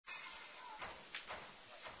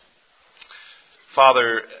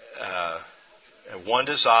Father, one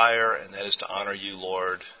desire, and that is to honor you,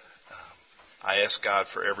 Lord. I ask God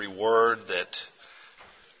for every word that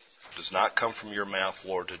does not come from your mouth,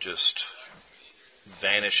 Lord, to just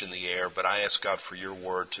vanish in the air, but I ask God for your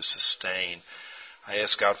word to sustain. I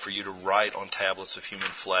ask God for you to write on tablets of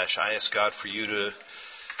human flesh. I ask God for you to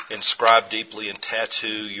inscribe deeply and tattoo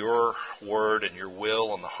your word and your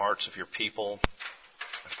will on the hearts of your people.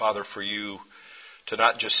 Father, for you to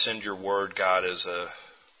not just send your word, God, as a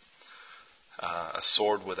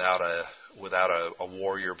sword without a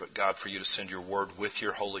warrior, but God, for you to send your word with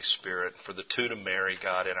your Holy Spirit, for the two to marry,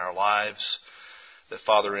 God, in our lives, that,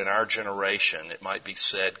 Father, in our generation, it might be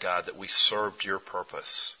said, God, that we served your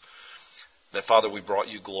purpose. That, Father, we brought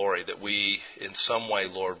you glory, that we, in some way,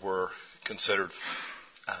 Lord, were considered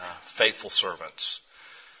faithful servants.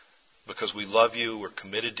 Because we love you, we're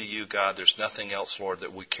committed to you, God. There's nothing else, Lord,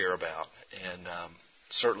 that we care about. And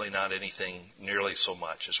certainly not anything nearly so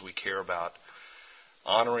much as we care about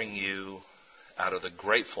honoring you out of the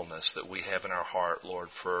gratefulness that we have in our heart, Lord,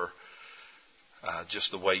 for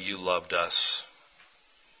just the way you loved us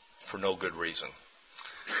for no good reason.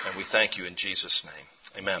 And we thank you in Jesus'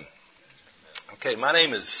 name. Amen. Okay, my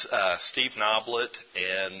name is Steve Noblet,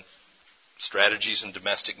 and Strategies in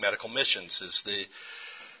Domestic Medical Missions is the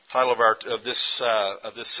title of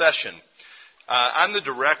this session. I'm the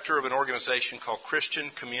director of an organization called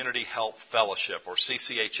Christian Community Health Fellowship, or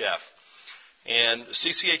CCHF. And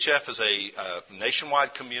CCHF is a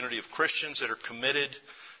nationwide community of Christians that are committed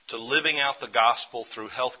to living out the gospel through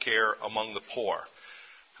health care among the poor.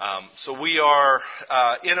 So we are,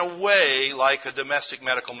 in a way, like a domestic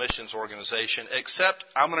medical missions organization, except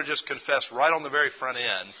I'm going to just confess right on the very front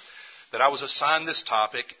end that I was assigned this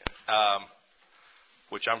topic,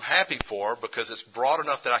 which I'm happy for because it's broad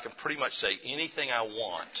enough that I can pretty much say anything I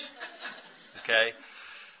want. Okay?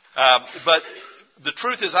 But the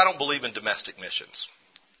truth is I don't believe in domestic missions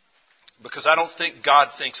because I don't think God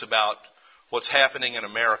thinks about what's happening in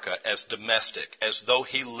America as domestic, as though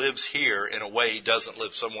he lives here in a way he doesn't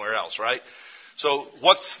live somewhere else, right? So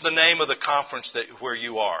what's the name of the conference where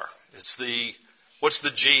you are? What's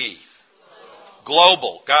the G?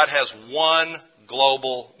 Global. God has one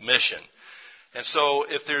global mission. And so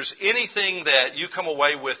if there's anything that you come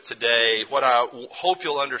away with today, what I hope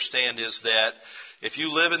you'll understand is that if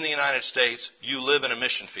you live in the United States, you live in a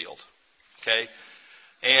mission field. Okay?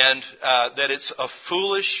 And that it's a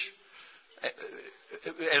foolish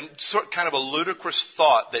and kind of a ludicrous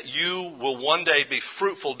thought that you will one day be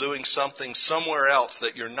fruitful doing something somewhere else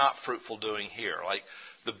that you're not fruitful doing here. Like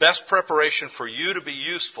the best preparation for you to be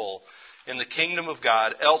useful in the kingdom of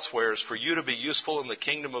God elsewhere is for you to be useful in the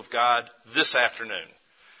kingdom of God this afternoon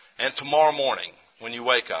and tomorrow morning when you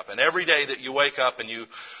wake up. And every day that you wake up and you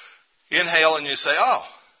inhale and you say, oh,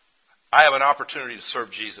 I have an opportunity to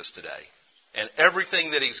serve Jesus today. And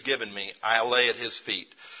everything that he's given me, I lay at his feet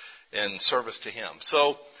in service to him.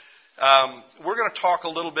 So we're going to talk a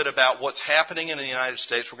little bit about what's happening in the United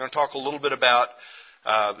States. We're going to talk a little bit about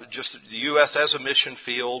just the U.S. as a mission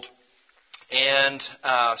field and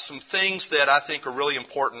some things that I think are really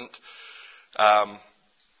important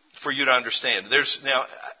for you to understand. There's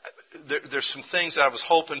some things that I was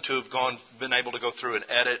hoping to have been able to go through and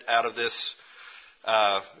edit out of this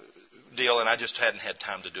deal, and I just hadn't had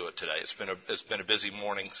time to do it today. It's been a busy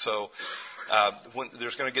morning, so when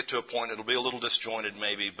there's going to get to a point, it'll be a little disjointed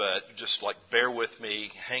maybe, but just like bear with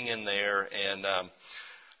me, hang in there, and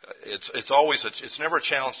it's never a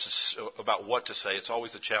challenge about what to say. It's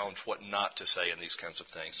always a challenge what not to say in these kinds of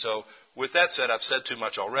things. So with that said, I've said too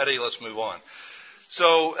much already. Let's move on.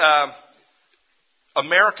 So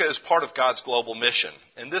America is part of God's global mission,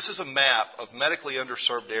 and this is a map of medically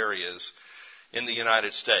underserved areas in the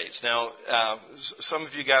United States. Now, some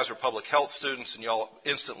of you guys are public health students, and y'all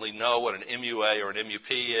instantly know what an MUA or an MUP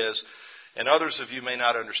is, and others of you may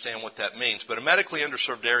not understand what that means. But a medically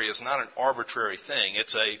underserved area is not an arbitrary thing.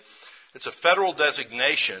 It's a federal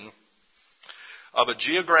designation of a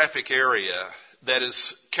geographic area that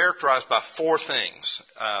is characterized by four things.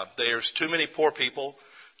 There's too many poor people,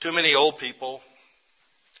 too many old people.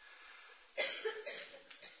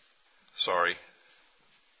 Sorry.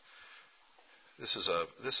 This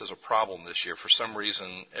is a problem this year. For some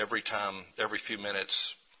reason, every few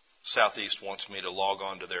minutes, Southeast wants me to log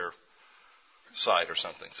on to their site or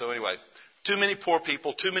something. So anyway, too many poor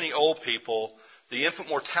people, too many old people. The infant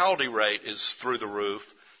mortality rate is through the roof,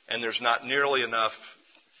 and there's not nearly enough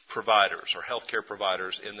providers or healthcare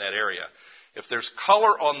providers in that area. If there's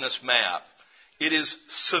color on this map, it is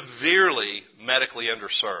severely medically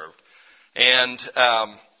underserved. And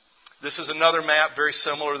this is another map, very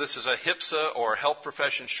similar. This is a HIPSA or Health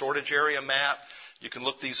Profession Shortage Area map. You can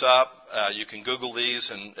look these up. You can Google these,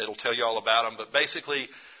 and it'll tell you all about them. But basically,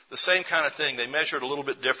 the same kind of thing. They measure it a little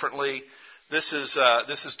bit differently. This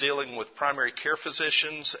is dealing with primary care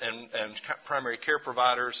physicians and primary care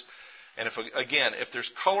providers. And if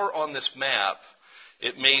there's color on this map,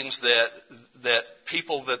 it means that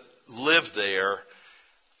people that live there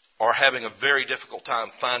are having a very difficult time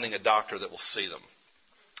finding a doctor that will see them.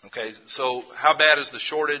 Okay, so how bad is the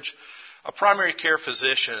shortage? A primary care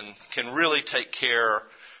physician can really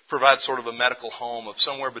provide sort of a medical home of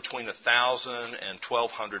somewhere between 1,000 and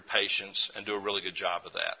 1,200 patients and do a really good job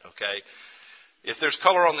of that. Okay, if there's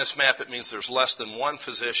color on this map, it means there's less than one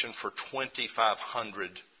physician for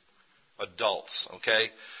 2,500 adults. Okay,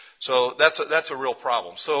 so that's a real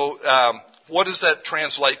problem. So what does that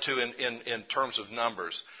translate to in terms of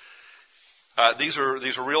numbers? These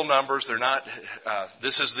are real numbers. They're not.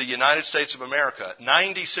 This is the United States of America.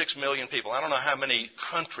 96 million people. I don't know how many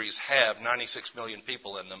countries have 96 million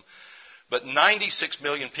people in them, but 96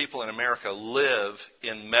 million people in America live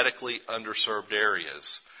in medically underserved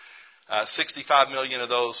areas. 65 million of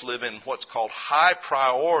those live in what's called high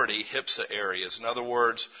priority HIPSA areas. In other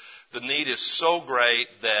words, the need is so great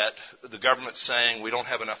that the government's saying we don't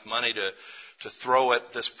have enough money to throw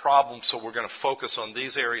at this problem, so we're going to focus on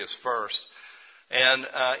these areas first. And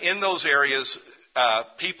in those areas,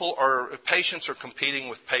 patients are competing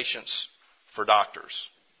with patients for doctors.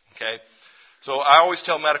 Okay, so I always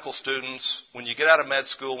tell medical students, when you get out of med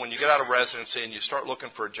school, when you get out of residency, and you start looking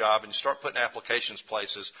for a job, and you start putting applications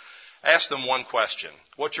places, ask them one question: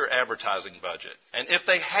 what's your advertising budget? And if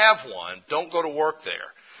they have one, don't go to work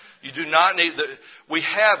there. You do not need we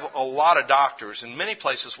have a lot of doctors. In many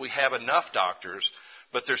places, we have enough doctors,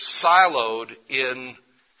 but they're siloed in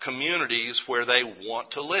communities where they want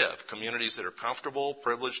to live, communities that are comfortable,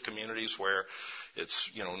 privileged communities where it's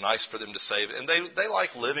nice for them to save, and they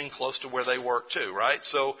like living close to where they work too, right?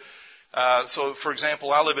 So for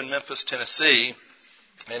example, I live in Memphis, Tennessee,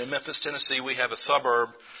 and in Memphis, Tennessee, we have a suburb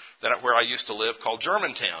where I used to live called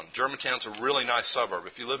Germantown. Germantown's a really nice suburb.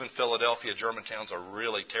 If you live in Philadelphia, Germantown's a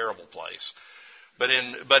really terrible place. But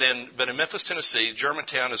in Memphis, Tennessee,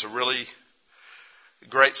 Germantown is a really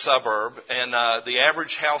great suburb, and the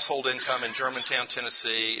average household income in Germantown,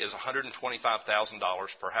 Tennessee is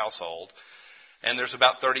 $125,000 per household, and there's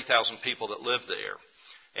about 30,000 people that live there.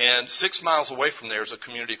 And 6 miles away from there is a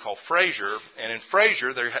community called Fraser, and in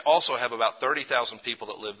Fraser they also have about 30,000 people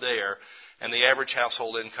that live there, and the average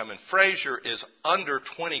household income in Fraser is under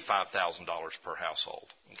 $25,000 per household.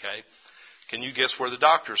 Okay, can you guess where the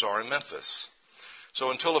doctors are in Memphis? So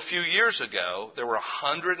until a few years ago, there were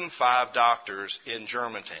 105 doctors in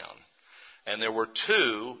Germantown, and there were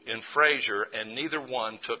 2 in Fraser, and neither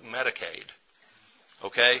one took Medicaid.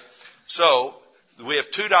 Okay, so we have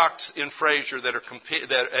 2 docs in Fraser that are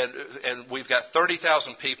and we've got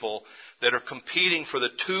 30,000 people that are competing for the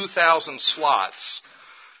 2,000 slots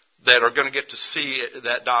that are going to get to see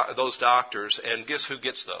those doctors. And guess who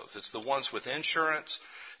gets those? It's the ones with insurance.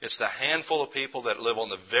 It's the handful of people that live on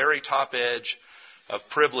the very top edge of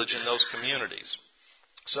privilege in those communities.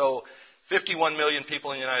 So 51 million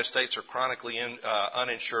people in the United States are chronically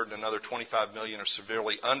uninsured, and another 25 million are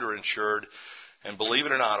severely underinsured. And believe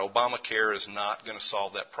it or not, Obamacare is not going to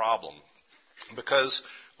solve that problem, because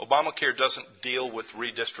Obamacare doesn't deal with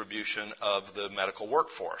redistribution of the medical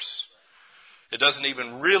workforce. It doesn't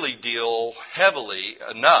even really deal heavily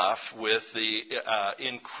enough with the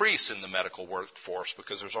increase in the medical workforce,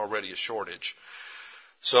 because there's already a shortage.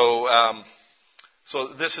 So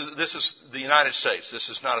this is the United States. This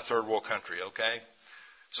is not a third world country, okay?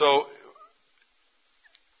 So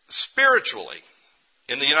spiritually,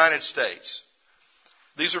 in the United States,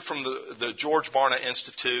 these are from the George Barna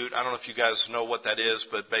Institute. I don't know if you guys know what that is,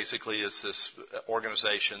 but basically it's this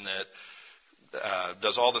organization that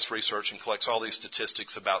does all this research and collects all these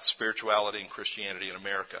statistics about spirituality and Christianity in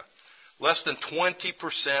America. Less than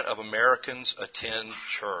 20% of Americans attend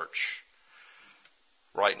church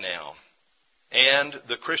right now. And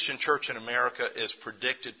the Christian church in America is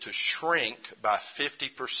predicted to shrink by 50%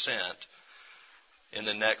 in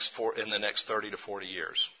the next 30 to 40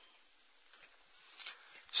 years.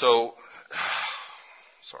 So,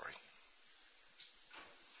 sorry.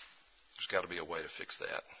 There's got to be a way to fix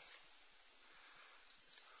that.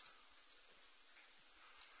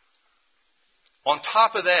 On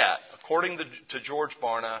top of that, according to George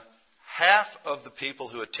Barna, half of the people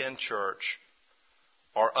who attend church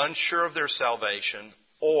are unsure of their salvation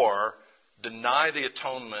or deny the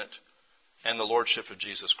atonement and the lordship of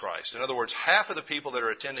Jesus Christ. In other words, half of the people that are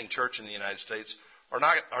attending church in the United States are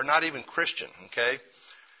not even Christian. Okay,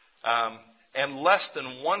 and less than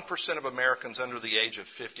 1% of Americans under the age of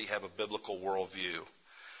 50 have a biblical worldview.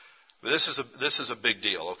 This is a big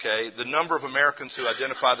deal, okay? The number of Americans who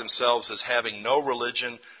identify themselves as having no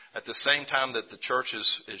religion at the same time that the church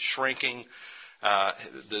is shrinking,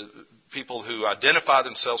 the people who identify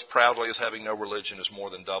themselves proudly as having no religion has more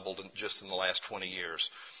than doubled just in the last 20 years.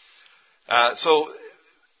 So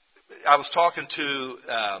I was talking to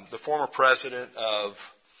the former president of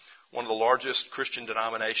one of the largest Christian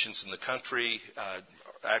denominations in the country,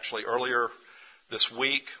 actually earlier this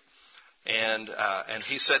week. And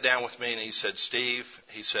he sat down with me and he said, Steve,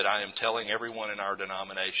 he said, I am telling everyone in our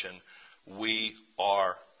denomination, we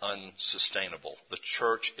are unsustainable. The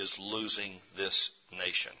church is losing this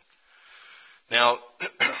nation. Now,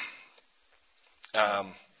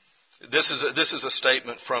 this is a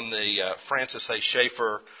statement from the Francis A.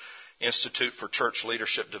 Schaeffer Institute for Church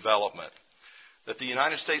Leadership Development, that the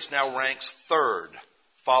United States now ranks third,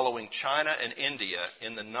 following China and India,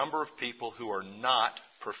 in the number of people who are not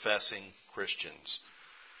professing Christians.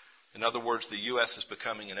 In other words, the U.S. is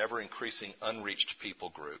becoming an ever-increasing unreached people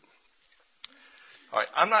group. All right,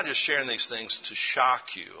 I'm not just sharing these things to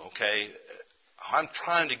shock you, okay? I'm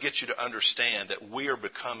trying to get you to understand that we are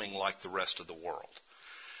becoming like the rest of the world.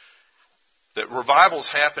 That revival's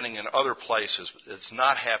happening in other places, but it's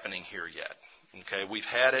not happening here yet. Okay, we've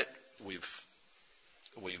had it. We've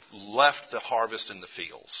left the harvest in the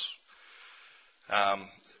fields.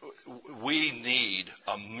 We need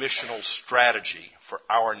a missional strategy for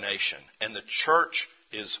our nation, and the church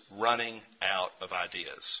is running out of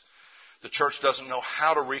ideas. The church doesn't know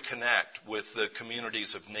how to reconnect with the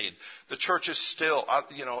communities of need. The church is still,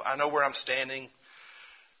 I know where I'm standing.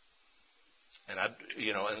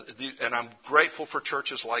 And I'm grateful for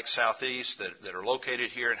churches like Southeast that are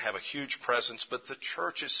located here and have a huge presence. But the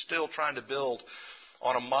church is still trying to build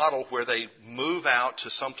on a model where they move out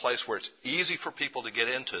to some place where it's easy for people to get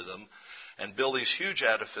into them and build these huge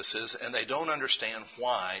edifices, and they don't understand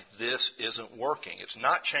why this isn't working. It's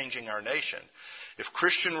not changing our nation. If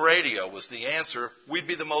Christian radio was the answer, we'd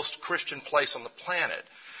be the most Christian place on the planet.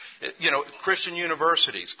 Christian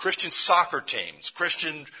universities, Christian soccer teams,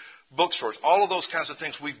 Christian bookstores, all of those kinds of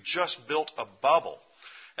things. We've just built a bubble.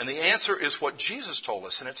 And the answer is what Jesus told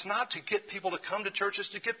us. And it's not to get people to come to church. It's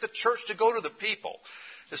to get the church to go to the people.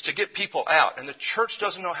 It's to get people out. And the church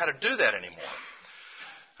doesn't know how to do that anymore.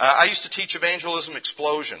 I used to teach Evangelism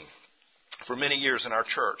Explosion for many years in our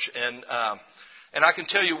church. And I can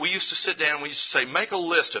tell you, we used to sit down and we used to say, make a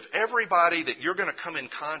list of everybody that you're going to come in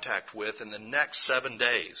contact with in the next 7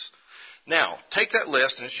 days. Now, take that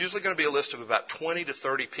list, and it's usually going to be a list of about 20 to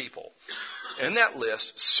 30 people. In that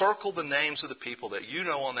list, circle the names of the people that you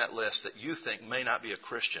know on that list that you think may not be a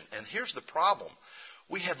Christian. And here's the problem.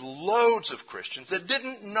 We had loads of Christians that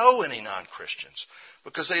didn't know any non-Christians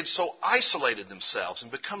because they had so isolated themselves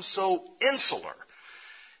and become so insular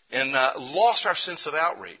and lost our sense of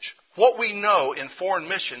outreach. What we know in foreign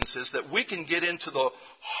missions is that we can get into the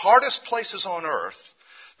hardest places on earth,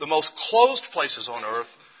 the most closed places on earth,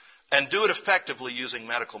 and do it effectively using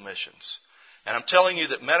medical missions. And I'm telling you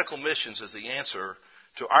that medical missions is the answer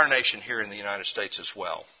to our nation here in the United States as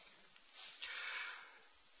well.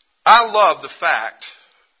 I love the fact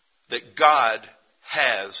that God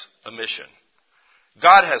has a mission.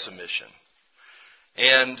 God has a mission.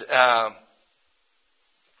 And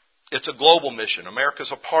it's a global mission.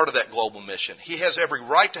 America's a part of that global mission. He has every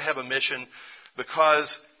right to have a mission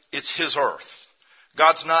because it's His earth.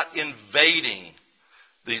 God's not invading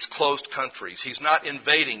these closed countries. He's not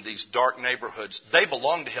invading these dark neighborhoods. They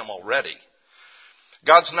belong to Him already.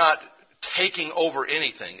 God's not taking over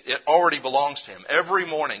anything. It already belongs to Him. Every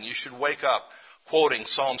morning you should wake up quoting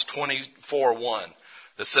Psalms 24:1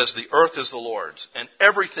 that says, the earth is the Lord's and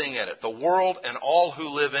everything in it, the world and all who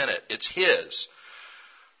live in it, it's His.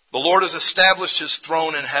 The Lord has established His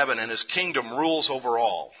throne in heaven and His kingdom rules over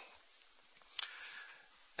all.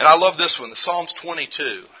 And I love this one, the Psalms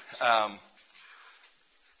 22.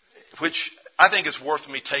 Which I think is worth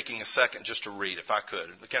me taking a second just to read, if I could.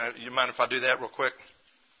 You mind if I do that real quick?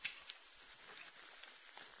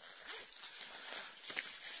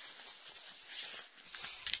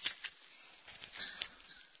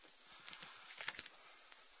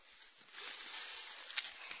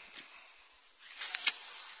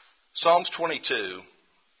 Psalms 22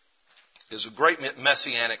 is a great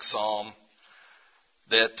messianic psalm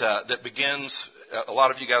that begins, a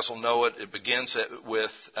lot of you guys will know it, it begins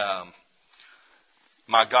with,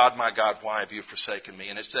 my God, why have you forsaken me?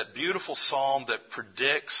 And it's that beautiful psalm that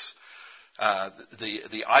predicts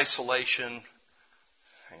the isolation,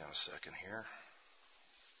 hang on a second here,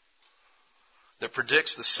 that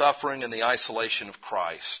predicts the suffering and the isolation of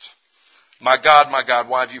Christ. my God,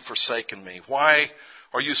 why have you forsaken me? Why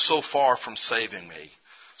are you so far from saving me?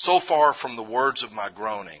 So far from the words of my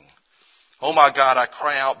groaning? Oh my God, I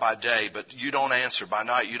cry out by day, but you don't answer. By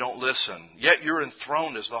night you don't listen. Yet you're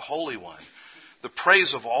enthroned as the Holy One, the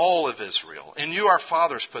praise of all of Israel. In you our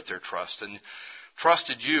fathers put their trust and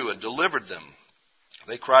trusted you and delivered them.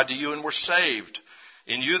 They cried to you and were saved.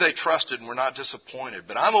 In you they trusted and were not disappointed.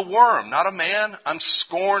 But I'm a worm, not a man. I'm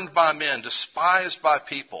scorned by men, despised by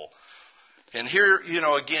people. And here,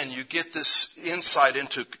 again, you get this insight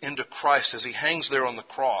into Christ as he hangs there on the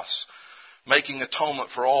cross, making atonement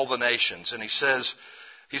for all the nations. And he says,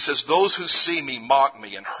 those who see me mock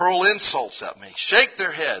me and hurl insults at me, shake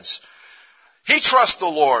their heads. He trusts the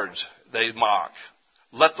Lord, they mock.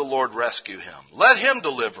 Let the Lord rescue him. Let him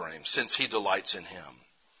deliver him, since he delights in him.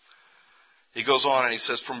 He goes on and he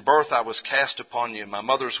says, from birth I was cast upon you. In my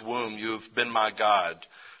mother's womb you have been my God.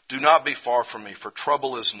 Do not be far from me, for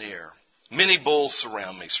trouble is near. Many bulls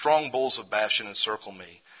surround me. Strong bulls of Bashan encircle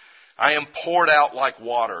me. I am poured out like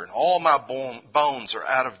water, and all my bones are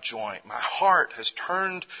out of joint. My heart has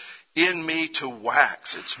turned in me to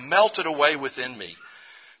wax. It's melted away within me.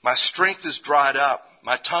 My strength is dried up.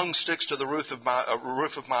 My tongue sticks to the roof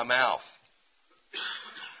of my mouth.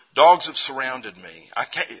 Dogs have surrounded me.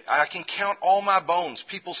 I can count all my bones.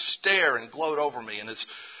 People stare and gloat over me. And it's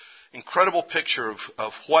an incredible picture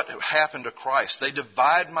of what happened to Christ. They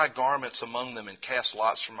divide my garments among them and cast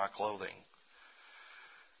lots for my clothing.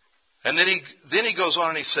 And then he goes on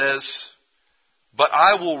and he says, but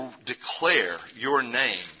I will declare your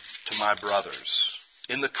name to my brothers.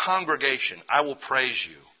 In the congregation, I will praise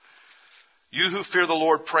you. You who fear the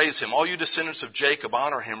Lord, praise him. All you descendants of Jacob,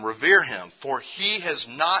 honor him, revere him. For he has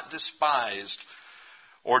not despised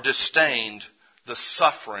or disdained the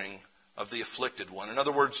suffering of the afflicted one. In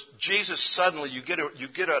other words, Jesus suddenly, you get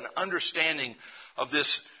an understanding of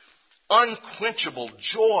this unquenchable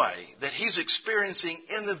joy that he's experiencing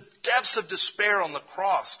in the depths of despair on the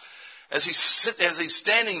cross as he's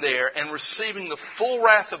standing there and receiving the full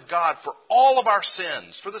wrath of God for all of our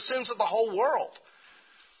sins, for the sins of the whole world.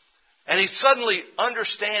 And he suddenly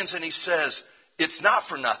understands and he says, it's not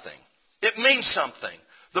for nothing. It means something.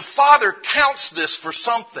 The Father counts this for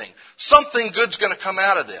something. Something good's going to come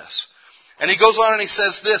out of this. And he goes on and he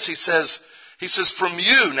says this. He says, from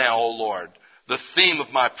you now, O Lord, the theme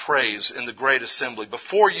of my praise in the great assembly.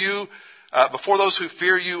 Before those who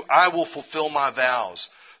fear you, I will fulfill my vows.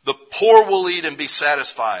 The poor will eat and be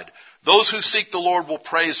satisfied. Those who seek the Lord will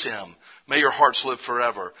praise him. May your hearts live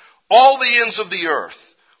forever. All the ends of the earth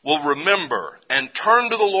will remember and turn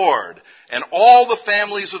to the Lord, and all the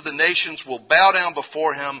families of the nations will bow down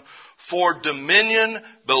before him, for dominion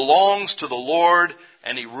belongs to the Lord,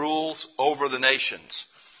 and he rules over the nations.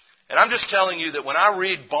 And I'm just telling you that when I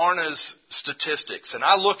read Barna's statistics and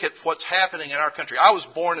I look at what's happening in our country, I was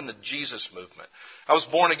born in the Jesus movement. I was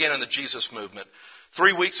born again in the Jesus movement.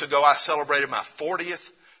 3 weeks ago, I celebrated my 40th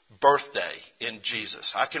birthday in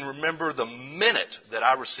Jesus. I can remember the minute that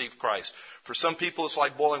I received Christ. For some people, it's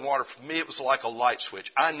like boiling water. For me, it was like a light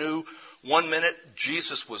switch. I knew one minute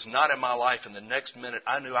Jesus was not in my life, and the next minute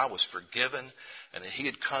I knew I was forgiven and that he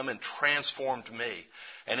had come and transformed me.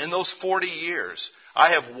 And in those 40 years,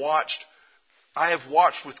 I have watched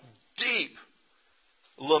with deep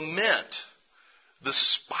lament the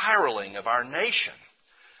spiraling of our nation.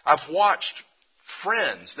 I've watched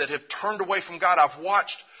friends that have turned away from God. I've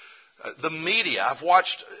watched the media. I've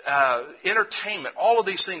watched entertainment. All of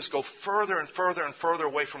these things go further and further and further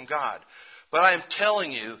away from God. But I am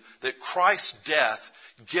telling you that Christ's death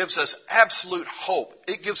gives us absolute hope.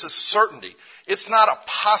 It gives us certainty. It's not a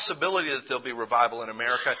possibility that there'll be revival in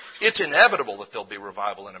America. It's inevitable that there'll be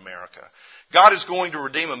revival in America. God is going to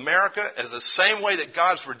redeem America as the same way that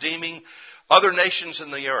God's redeeming other nations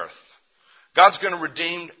in the earth. God's going to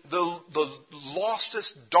redeem the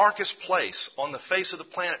lostest, darkest place on the face of the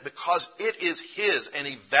planet because it is his and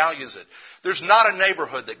he values it. There's not a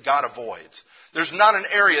neighborhood that God avoids. There's not an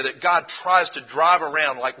area that God tries to drive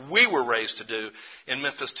around like we were raised to do in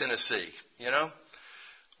Memphis, Tennessee. You know?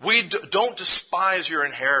 Don't despise your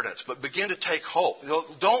inheritance, but begin to take hope.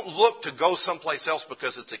 Don't look to go someplace else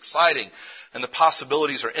because it's exciting and the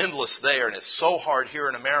possibilities are endless there and it's so hard here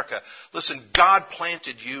in America. Listen, God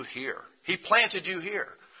planted you here. He planted you here.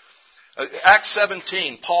 Acts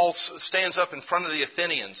 17, Paul stands up in front of the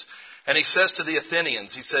Athenians and he says to the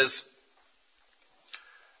Athenians, he says,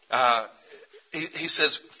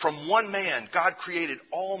 from one man God created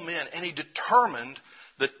all men and he determined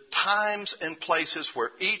the times and places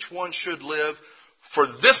where each one should live for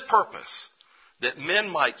this purpose, that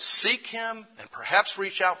men might seek him and perhaps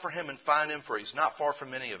reach out for him and find him, for he's not far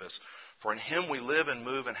from any of us. For in Him we live and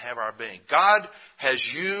move and have our being. God has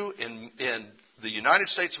you in the United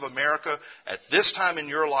States of America at this time in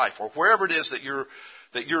your life, or wherever it is that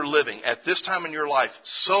you're living at this time in your life,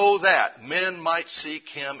 so that men might seek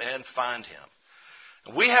Him and find Him.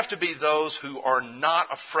 And we have to be those who are not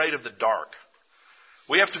afraid of the dark.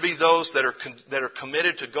 We have to be those that are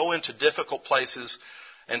committed to go into difficult places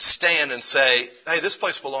and stand and say, hey, this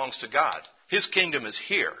place belongs to God. His kingdom is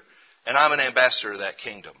here, and I'm an ambassador of that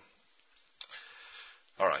kingdom.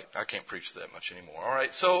 All right, I can't preach that much anymore. All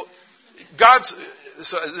right, so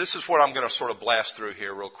this is what I'm going to sort of blast through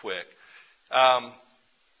here real quick.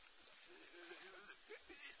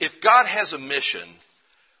 If God has a mission,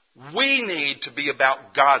 we need to be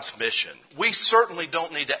about God's mission. We certainly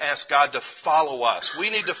don't need to ask God to follow us. We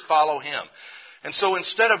need to follow Him. And so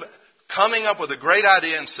instead of coming up with a great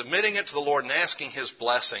idea and submitting it to the Lord and asking His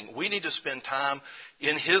blessing, we need to spend time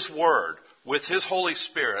in His Word with His Holy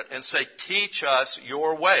Spirit and say, teach us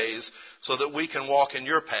your ways so that we can walk in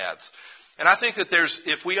your paths. And I think that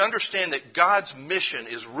if we understand that God's mission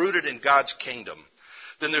is rooted in God's kingdom,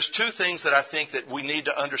 then there's two things that I think that we need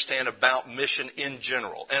to understand about mission in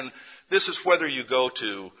general. And this is whether you go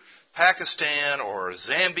to Pakistan or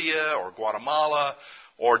Zambia or Guatemala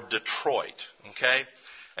or Detroit, okay?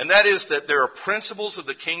 And that is that there are principles of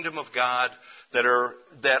the kingdom of God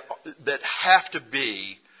that have to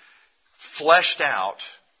be fleshed out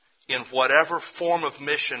in whatever form of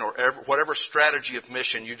mission or whatever strategy of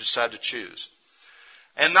mission you decide to choose.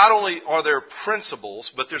 And not only are there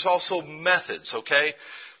principles, but there's also methods, okay?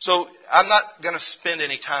 So I'm not going to spend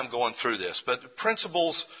any time going through this, but the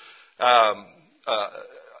principles let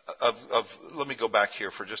me go back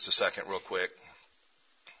here for just a second real quick.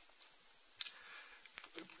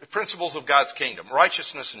 Principles of God's kingdom,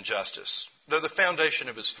 righteousness and justice. They're the foundation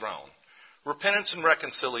of His throne. Repentance and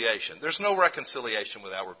reconciliation. There's no reconciliation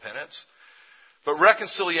without repentance. But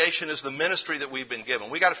reconciliation is the ministry that we've been given.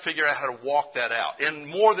 We've got to figure out how to walk that out. And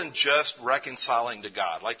more than just reconciling to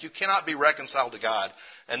God. Like you cannot be reconciled to God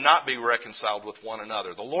and not be reconciled with one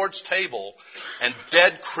another. The Lord's table and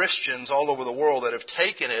dead Christians all over the world that have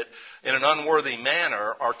taken it in an unworthy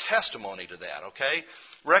manner are testimony to that, okay?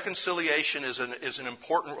 Reconciliation is an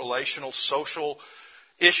important relational, social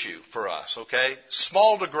issue for us, okay?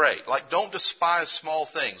 Small to great. Like, don't despise small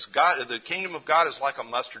things. God, the kingdom of God is like a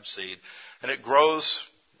mustard seed, and it grows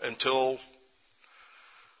until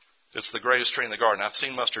it's the greatest tree in the garden. I've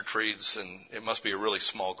seen mustard trees, and it must be a really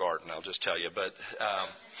small garden, I'll just tell you. But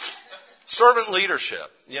servant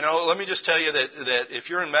leadership. You know, let me just tell you that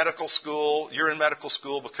if you're in medical school, you're in medical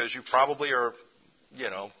school because you probably are,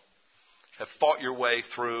 have fought your way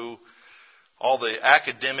through all the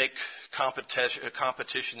academic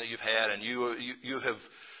competition that you've had, and you have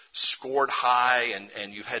scored high,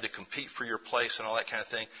 and you've had to compete for your place and all that kind of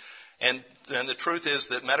thing. And the truth is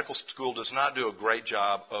that medical school does not do a great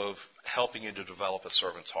job of helping you to develop a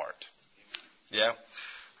servant's heart. Yeah?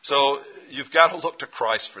 So you've got to look to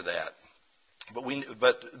Christ for that.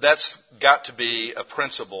 But that's got to be a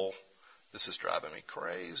principle. This is driving me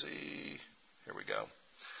crazy. Here we go.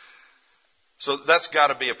 So that's got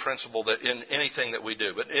to be a principle that in anything that we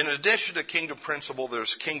do. But in addition to kingdom principle,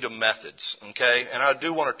 there's kingdom methods, okay? And I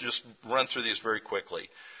do want to just run through these very quickly.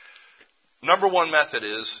 Number one method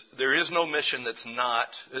is there is no mission that's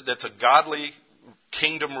a godly,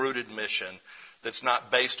 kingdom-rooted mission that's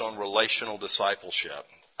not based on relational discipleship.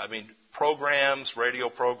 I mean, programs, radio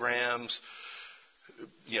programs,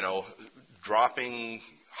 dropping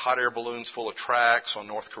hot air balloons full of tracts on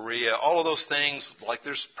North Korea, all of those things, like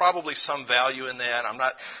there's probably some value in that.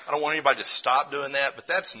 I don't want anybody to stop doing that, but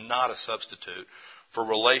that's not a substitute for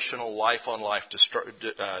relational, life-on-life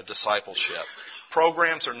discipleship.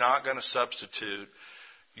 Programs are not going to substitute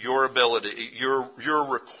your ability,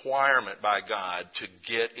 your requirement by God to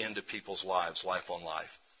get into people's lives, life on life.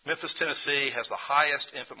 Memphis, Tennessee has the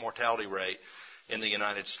highest infant mortality rate in the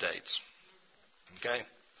United States. Okay?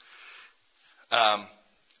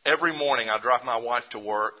 Every morning I drive my wife to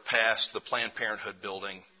work past the Planned Parenthood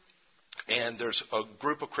building, and there's a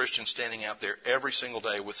group of Christians standing out there every single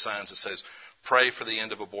day with signs that says, "Pray for the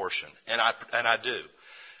end of abortion." And I do.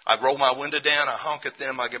 I roll my window down, I honk at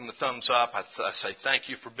them, I give them the thumbs up, I say, "Thank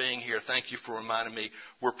you for being here, thank you for reminding me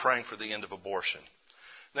we're praying for the end of abortion."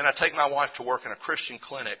 Then I take my wife to work in a Christian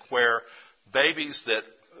clinic where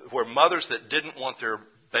mothers that didn't want their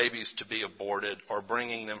babies to be aborted are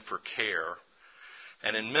bringing them for care.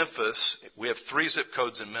 And in Memphis, we have 3 zip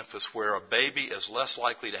codes in Memphis where a baby is less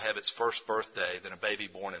likely to have its first birthday than a baby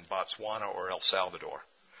born in Botswana or El Salvador,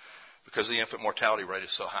 because the infant mortality rate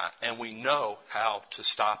is so high. And we know how to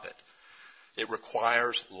stop it. It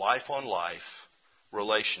requires life-on-life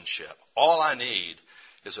relationship. All I need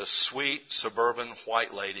is a sweet suburban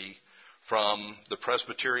white lady from the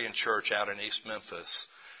Presbyterian Church out in East Memphis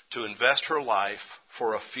to invest her life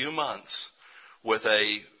for a few months with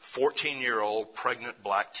a 14-year-old pregnant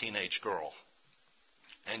black teenage girl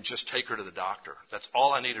and just take her to the doctor. That's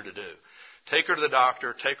all I need her to do. Take her to the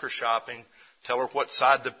doctor, take her shopping, tell her what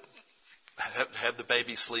side to have the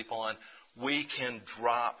baby sleep on. We can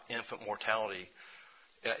drop infant mortality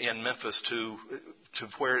in Memphis to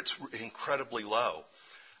where it's incredibly low.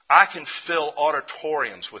 I can fill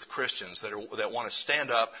auditoriums with Christians that want to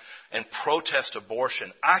stand up and protest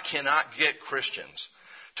abortion. I cannot get Christians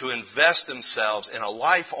to invest themselves in a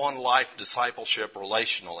life-on-life discipleship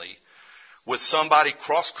relationally with somebody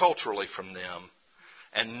cross-culturally from them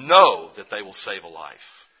and know that they will save a life.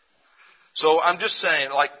 So I'm just saying,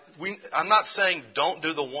 I'm not saying don't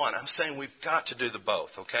do the one. I'm saying we've got to do the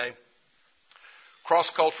both, okay?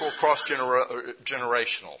 Cross-cultural,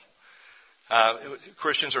 cross-generational.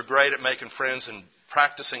 Christians are great at making friends and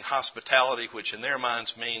practicing hospitality, which in their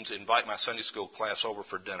minds means invite my Sunday school class over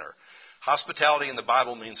for dinner. Hospitality in the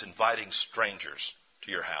Bible means inviting strangers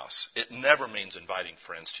to your house. It never means inviting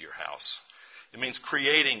friends to your house. It means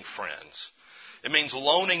creating friends. It means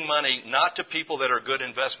loaning money not to people that are good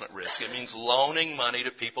investment risk. It means loaning money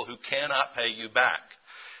to people who cannot pay you back.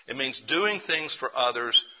 It means doing things for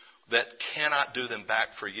others that cannot do them back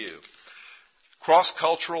for you.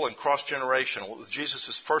 Cross-cultural and cross-generational.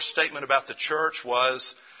 Jesus' first statement about the church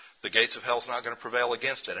was, the gates of hell is not going to prevail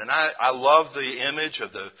against it. And I love the image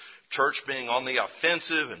of the church being on the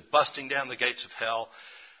offensive and busting down the gates of hell.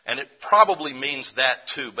 And it probably means that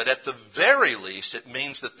too. But at the very least, it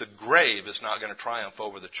means that the grave is not going to triumph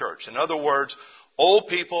over the church. In other words, old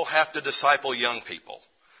people have to disciple young people.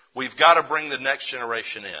 We've got to bring the next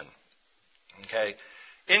generation in. Okay?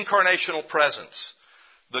 Incarnational presence.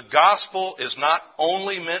 The gospel is not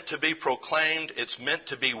only meant to be proclaimed, it's meant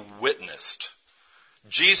to be witnessed.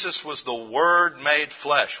 Jesus was the Word made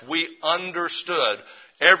flesh. We understood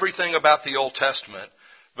everything about the Old Testament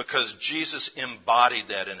because Jesus embodied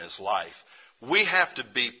that in His life. We have to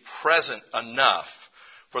be present enough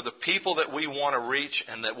for the people that we want to reach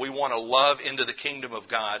and that we want to love into the kingdom of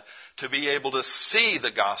God to be able to see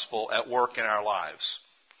the gospel at work in our lives.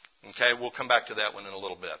 Okay, we'll come back to that one in a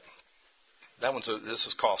little bit. This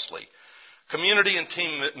is costly. Community and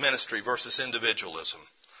team ministry versus individualism.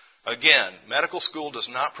 Again, medical school does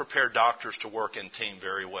not prepare doctors to work in team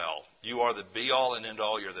very well. You are the be-all and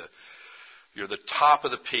end-all. You're the top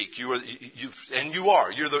of the peak. You're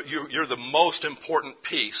the most important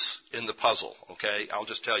piece in the puzzle. Okay, I'll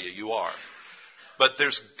just tell you, you are. But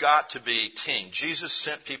there's got to be team. Jesus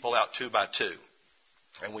sent people out 2 by 2,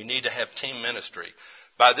 and we need to have team ministry.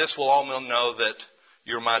 By this, we'll all know that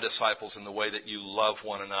you're my disciples in the way that you love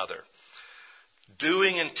one another.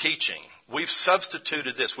 Doing and teaching. We've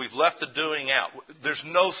substituted this. We've left the doing out. There's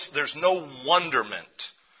no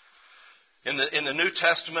wonderment. In the New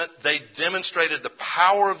Testament, they demonstrated the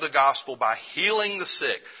power of the gospel by healing the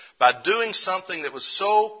sick, by doing something that was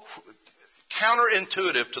so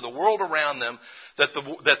counterintuitive to the world around them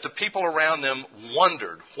that the people around them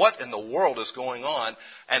wondered, what in the world is going on?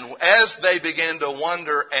 And as they began to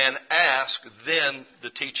wonder and ask, then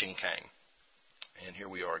the teaching came. And here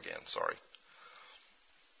we are again, sorry.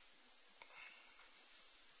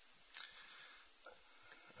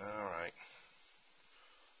 All right.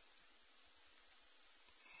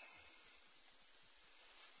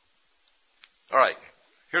 All right.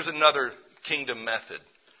 Here's another kingdom method.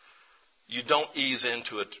 You don't ease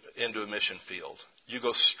into a mission field. You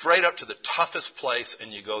go straight up to the toughest place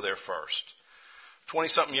and you go there first.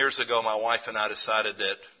 20-something years ago, my wife and I decided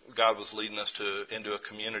that God was leading us into a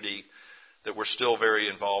community that we're still very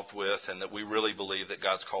involved with and that we really believe that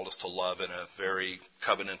God's called us to love in a very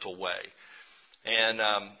covenantal way. And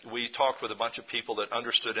we talked with a bunch of people that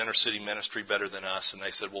understood inner city ministry better than us, and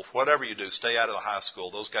they said, well, whatever you do, stay out of the high school.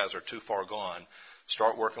 Those guys are too far gone.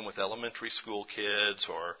 Start working with elementary school kids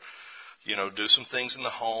or do some things in the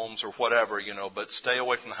homes or whatever, but stay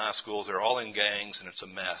away from the high schools. They're all in gangs and it's a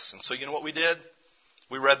mess. And so you know what we did?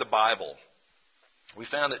 We read the Bible. We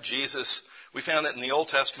found that in the Old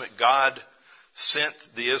Testament, God sent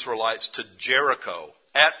the Israelites to Jericho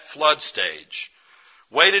at flood stage,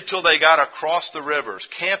 waited till they got across the rivers,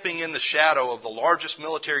 camping in the shadow of the largest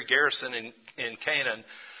military garrison in Canaan,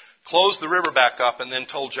 closed the river back up, and then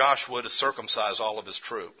told Joshua to circumcise all of his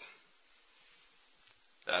troop.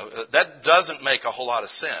 That doesn't make a whole lot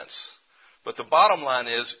of sense. But the bottom line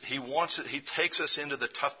is, He takes us into the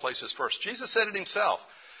tough places first. Jesus said it Himself.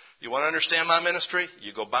 You want to understand my ministry?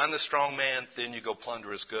 You go bind the strong man, then you go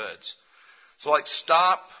plunder his goods. So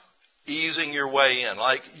stop easing your way in.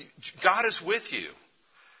 Like, God is with you.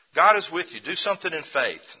 God is with you. Do something in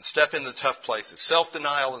faith. Step into tough places.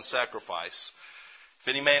 Self-denial and sacrifice. If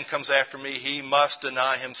any man comes after me, he must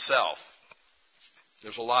deny himself.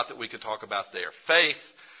 There's a lot that we could talk about there. Faith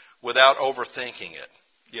without overthinking it.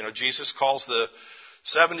 You know, Jesus calls the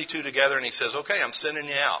 72 together and he says, okay, I'm sending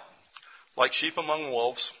you out. Like sheep among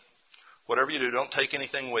wolves. Whatever you do, don't take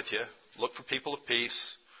anything with you. Look for people of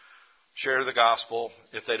peace. Share the gospel.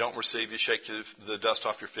 If they don't receive you, shake the dust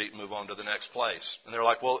off your feet and move on to the next place. And they're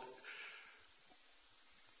like, well,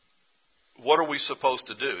 what are we supposed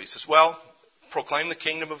to do? He says, well, proclaim the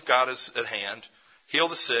kingdom of God is at hand. Heal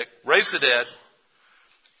the sick. Raise the dead.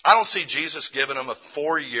 I don't see Jesus giving them a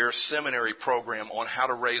 4-year seminary program on how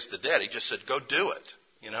to raise the dead. He just said, go do it,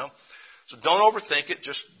 you know. So don't overthink it.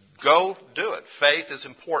 Just go do it. Faith is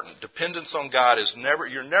important. Dependence on God is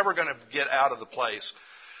you're never going to get out of the place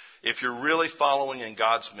if you're really following in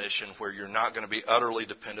God's mission where you're not going to be utterly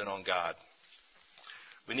dependent on God.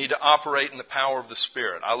 We need to operate in the power of the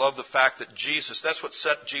Spirit. I love the fact that that's what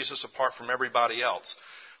set Jesus apart from everybody else.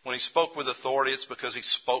 When he spoke with authority, it's because he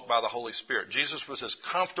spoke by the Holy Spirit. Jesus was as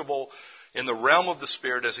comfortable in the realm of the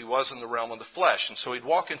Spirit as he was in the realm of the flesh. And so he'd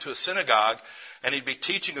walk into a synagogue and he'd be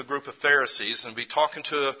teaching a group of Pharisees and be talking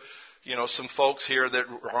to, some folks here that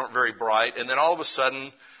aren't very bright. And then all of a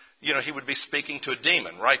sudden, he would be speaking to a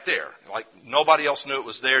demon right there. Like nobody else knew it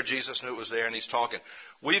was there. Jesus knew it was there, and he's talking.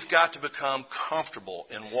 We've got to become comfortable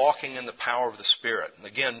in walking in the power of the Spirit. And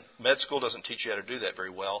again, med school doesn't teach you how to do that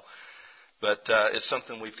very well, but it's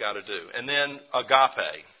something we've got to do. And then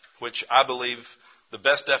agape, which I believe the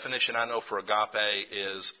best definition I know for agape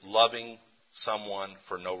is loving someone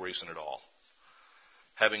for no reason at all.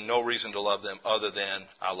 Having no reason to love them other than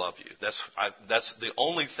I love you. That's the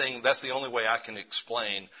only way I can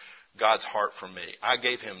explain God's heart for me. I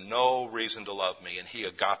gave him no reason to love me, and he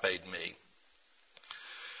agape'd me.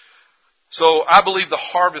 So I believe the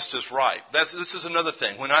harvest is ripe. This is another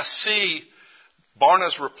thing. When I see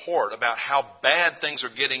Barna's report about how bad things are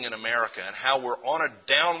getting in America and how we're on a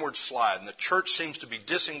downward slide and the church seems to be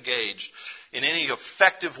disengaged in any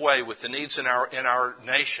effective way with the needs in our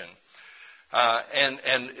nation, and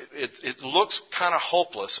it looks kind of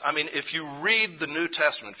hopeless. I mean, if you read the New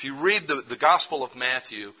Testament, if you read the Gospel of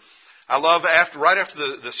Matthew, I love right after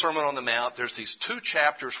the Sermon on the Mount, there's these 2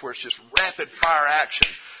 chapters where it's just rapid fire action.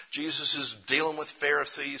 Jesus is dealing with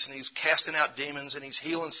Pharisees and he's casting out demons and he's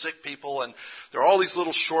healing sick people, and there are all these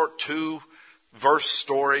little short 2-verse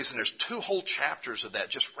stories, and there's 2 whole chapters of that,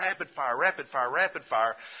 just rapid fire, rapid fire, rapid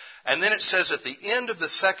fire. And then it says at the end of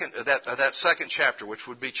that second chapter, which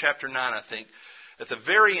would be chapter 9, I think, at the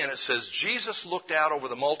very end it says, Jesus looked out over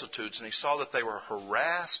the multitudes and he saw that they were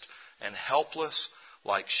harassed and helpless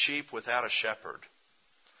like sheep without a shepherd.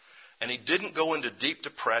 And he didn't go into deep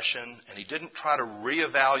depression, and he didn't try to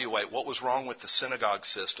reevaluate what was wrong with the synagogue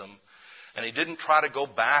system, and he didn't try to go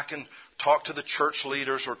back and talk to the church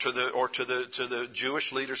leaders or to the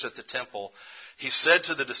Jewish leaders at the temple. He said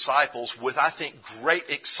to the disciples, with, I think, great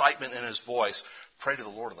excitement in his voice, pray to the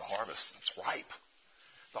Lord of the harvest. It's ripe.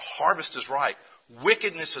 The harvest is ripe.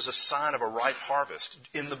 Wickedness is a sign of a ripe harvest.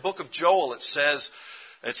 In the book of Joel, it says,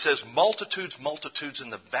 multitudes, multitudes in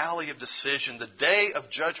the valley of decision. The day of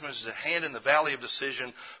judgment is at hand in the valley of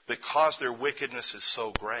decision because their wickedness is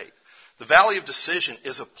so great. The valley of decision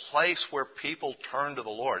is a place where people turn to the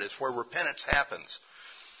Lord. It's where repentance happens.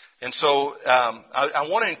 And so I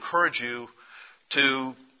want to encourage you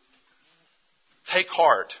to take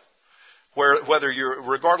heart, whether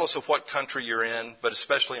regardless of what country you're in, but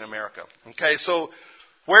especially in America. Okay, so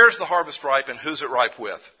where's the harvest ripe and who's it ripe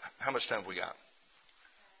with? How much time have we got?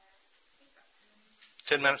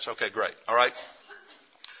 10 minutes? Okay, great. All right.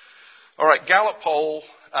 Gallup poll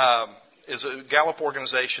is a Gallup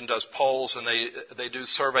organization does polls, and they do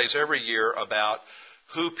surveys every year about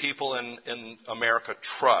who people in America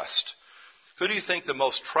trust. Who do you think the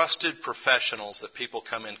most trusted professionals that people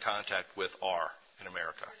come in contact with are in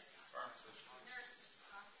America?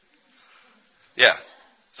 Yeah.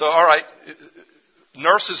 So, all right.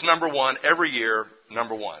 Nurse is number 1 every year,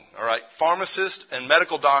 number 1. All right. Pharmacists and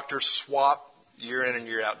medical doctors swap year in and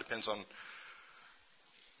year out. Depends on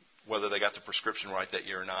whether they got the prescription right that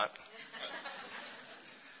year or not.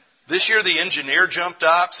 This year the engineer jumped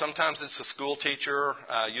up. Sometimes it's a school teacher,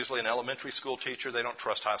 usually an elementary school teacher. They don't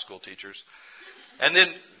trust high school teachers. And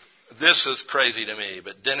then, this is crazy to me,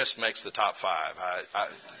 but dentist makes the top 5.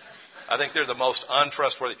 I think they're the most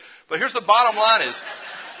untrustworthy. But here's the bottom line is,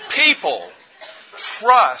 people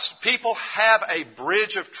have a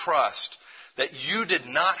bridge of trust that you did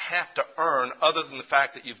not have to earn other than the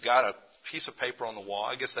fact that you've got a piece of paper on the wall.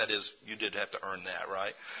 I guess that is, you did have to earn that,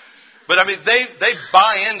 right? But I mean, they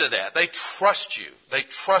buy into that. They trust you. They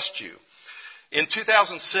trust you. In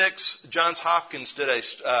 2006, Johns Hopkins did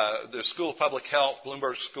the School of Public Health,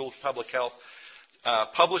 Bloomberg School of Public Health,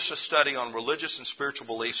 published a study on religious and spiritual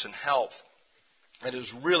beliefs in health. And it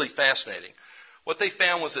was really fascinating. What they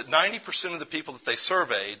found was that 90% of the people that they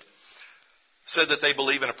surveyed said that they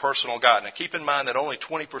believe in a personal God. Now, keep in mind that only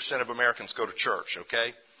 20% of Americans go to church,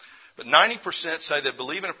 okay? But 90% say they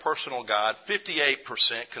believe in a personal God. 58%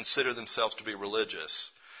 consider themselves to be religious.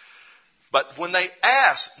 But when they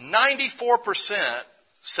asked, 94%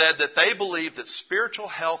 said that they believed that spiritual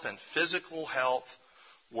health and physical health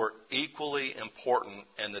were equally important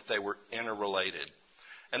and that they were interrelated.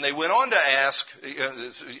 And they went on to ask,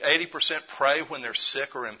 80% pray when they're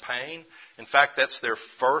sick or in pain. In fact, that's their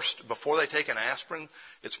first, before they take an aspirin,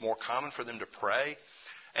 it's more common for them to pray.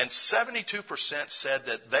 And 72% said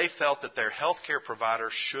that they felt that their health care provider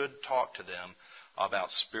should talk to them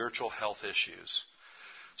about spiritual health issues.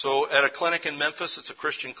 So at a clinic in Memphis, it's a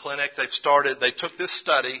Christian clinic, they took this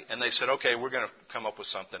study and they said, okay, we're going to come up with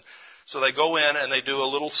something. So they go in and they do a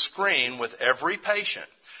little screen with every patient.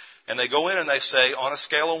 And they go in and they say, on a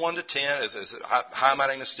scale of 1 to 10, hi, my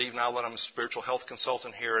name is Steve Nowlin. I'm a spiritual health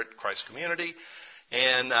consultant here at Christ Community.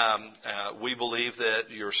 And we believe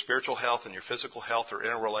that your spiritual health and your physical health are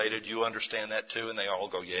interrelated. You understand that too? And they all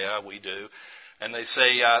go, yeah, we do. And they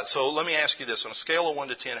say, so let me ask you this. On a scale of 1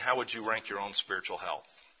 to 10, how would you rank your own spiritual health?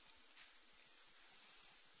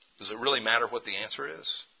 Does it really matter what the answer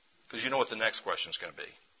is? Because you know what the next question is going to be.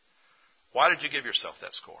 Why did you give yourself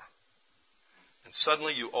that score? And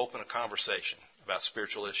suddenly you open a conversation about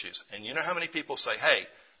spiritual issues. And you know how many people say, hey,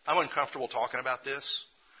 I'm uncomfortable talking about this?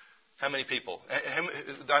 How many people?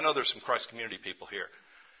 I know there's some Christ Community people here.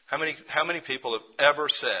 How many people have ever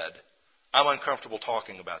said, I'm uncomfortable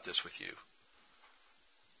talking about this with you?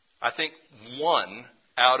 I think one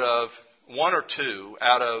or two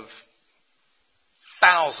out of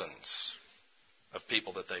thousands of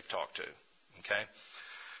people that they've talked to. Okay?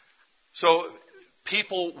 So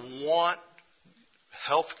people want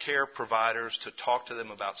healthcare providers to talk to them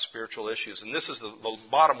about spiritual issues. And this is the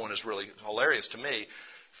bottom one is really hilarious to me.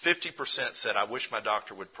 50% said, I wish my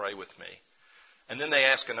doctor would pray with me. And then they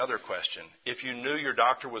ask another question. If you knew your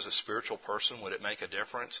doctor was a spiritual person, would it make a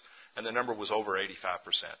difference? And the number was over 85%.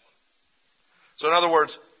 So in other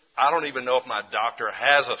words, I don't even know if my doctor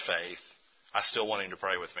has a faith. I still want him to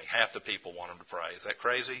pray with me. Half the people want him to pray. Is that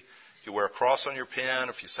crazy? If you wear a cross on your pen,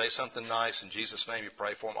 if you say something nice in Jesus' name, you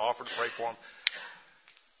pray for them, offer to pray for them.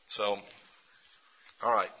 So,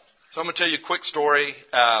 all right. So I'm going to tell you a quick story.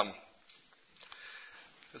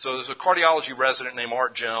 So there's a cardiology resident named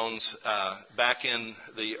Art Jones back in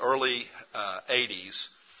the early 80s.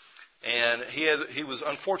 And he was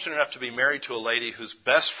unfortunate enough to be married to a lady whose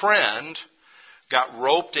best friend got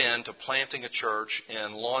roped into planting a church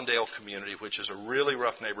in Lawndale Community, which is a really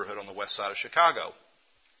rough neighborhood on the west side of Chicago.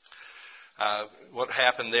 What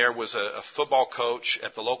happened there was a football coach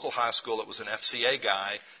at the local high school that was an FCA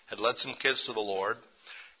guy, had led some kids to the Lord,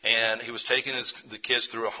 and he was taking the kids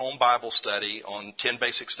through a home Bible study on 10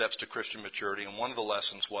 basic steps to Christian maturity, and one of the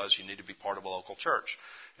lessons was you need to be part of a local church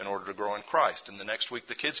in order to grow in Christ. And the next week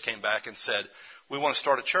the kids came back and said, we want to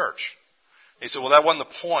start a church. He said, well, that wasn't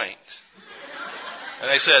the point. And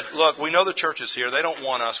they said, look, we know the church is here. They don't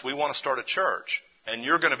want us. We want to start a church, and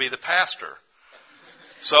you're going to be the pastor.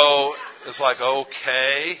 So it's like,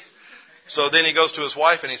 okay. So then he goes to his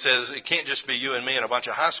wife and he says, it can't just be you and me and a bunch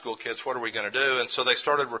of high school kids. What are we going to do? And so they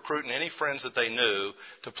started recruiting any friends that they knew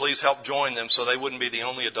to please help join them so they wouldn't be the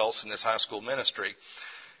only adults in this high school ministry.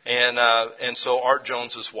 And so Art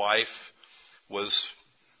Jones's wife was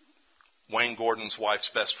Wayne Gordon's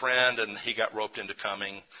wife's best friend, and he got roped into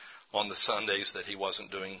coming on the Sundays that he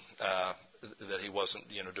wasn't doing,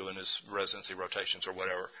 doing his residency rotations or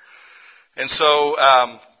whatever. And so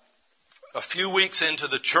a few weeks into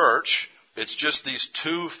the church, it's just these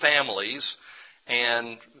two families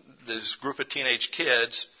and this group of teenage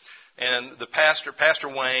kids. And the pastor, Pastor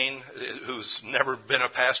Wayne, who's never been a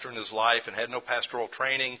pastor in his life and had no pastoral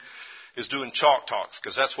training, is doing chalk talks,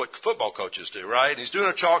 because that's what football coaches do, right? He's doing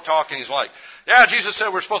a chalk talk, and he's like, yeah, Jesus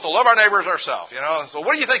said we're supposed to love our neighbors ourselves, So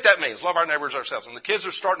what do you think that means, love our neighbors ourselves? And the kids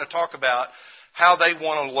are starting to talk about how they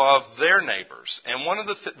want to love their neighbors. And one of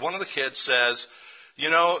the kids says,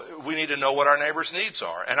 we need to know what our neighbors' needs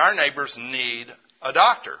are. And our neighbors need a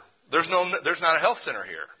doctor. There's not a health center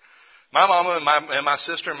here. My mama and my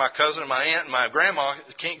sister and my cousin and my aunt and my grandma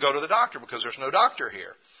can't go to the doctor because there's no doctor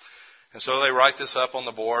here. And so they write this up on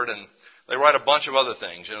the board, and they write a bunch of other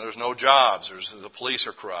things. There's no jobs. The police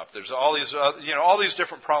are corrupt. There's all these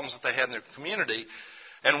different problems that they had in their community.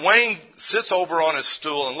 And Wayne sits over on his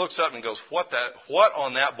stool and looks up and goes, what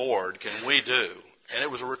on that board can we do? And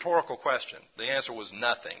it was a rhetorical question. The answer was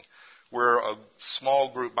nothing. We're a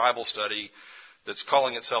small group Bible study that's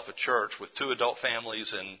calling itself a church with 2 adult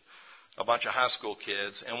families and a bunch of high school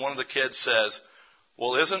kids. And one of the kids says,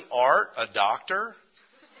 well, isn't Art a doctor?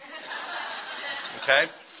 Okay?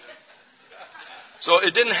 So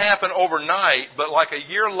it didn't happen overnight, but like a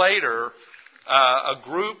year later, a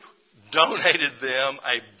group donated them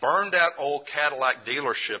a burned-out old Cadillac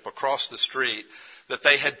dealership across the street that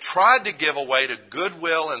they had tried to give away to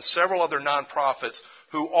Goodwill and several other nonprofits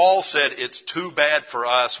who all said, it's too bad for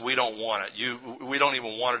us, we don't want it. We don't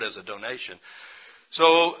even want it as a donation.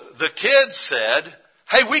 So the kids said,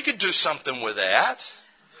 hey, we could do something with that.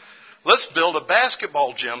 Let's build a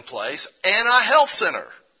basketball gym place and a health center.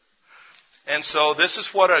 And so this is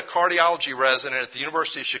what a cardiology resident at the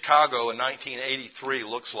University of Chicago in 1983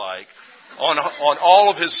 looks like on all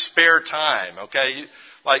of his spare time, okay?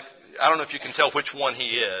 Like, I don't know if you can tell which one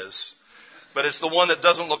he is, but it's the one that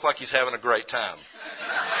doesn't look like he's having a great time,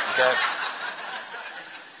 okay?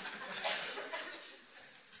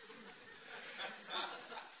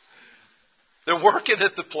 They're working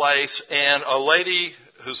at the place, and a lady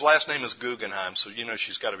whose last name is Guggenheim, so you know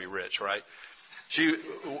she's got to be rich, right? She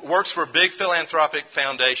works for a big philanthropic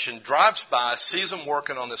foundation, drives by, sees them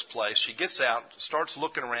working on this place. She gets out, starts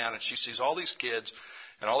looking around, and she sees all these kids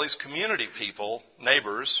and all these community people,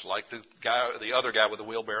 neighbors, like the other guy with the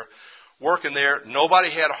wheelbarrow, working there. Nobody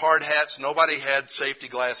had hard hats. Nobody had safety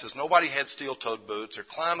glasses. Nobody had steel-toed boots. They're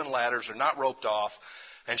climbing ladders. They're not roped off.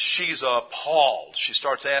 And she's appalled. She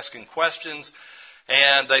starts asking questions,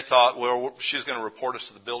 and they thought, well, she's going to report us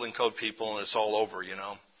to the building code people, and it's all over, you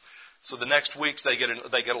know. So the next week they get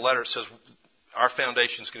a letter that says, our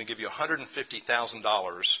foundation is going to give you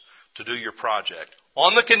 $150,000 to do your project.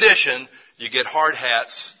 On the condition you get hard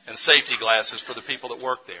hats and safety glasses for the people that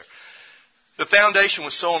work there. The foundation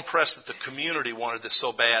was so impressed that the community wanted this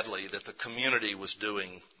so badly that the community was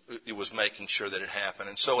making sure that it happened.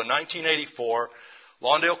 And so in 1984,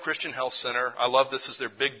 Lawndale Christian Health Center, I love this as their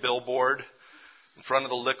big billboard in front of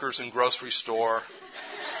the liquors and grocery store.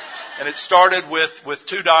 And it started with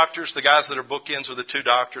 2 doctors. The guys that are bookends are the 2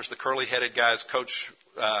 doctors. The curly-headed guy is Coach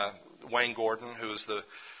Wayne Gordon, who is the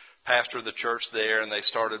pastor of the church there. And they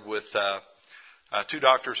started with 2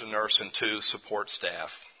 doctors, a nurse, and 2 support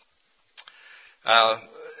staff.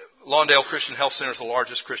 Lawndale Christian Health Center is the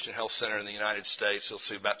largest Christian health center in the United States. It'll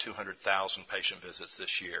see about 200,000 patient visits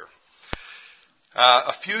this year.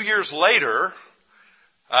 A few years later,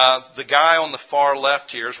 the guy on the far left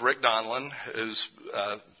here is Rick Donlin, who's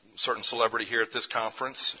certain celebrity here at this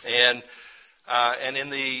conference, and in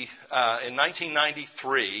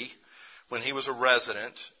 1993, when he was a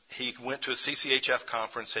resident, he went to a CCHF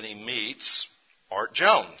conference and he meets Art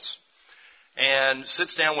Jones, and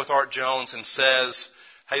sits down with Art Jones and says,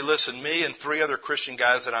 "Hey, listen, me and 3 other Christian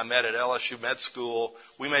guys that I met at LSU Med School,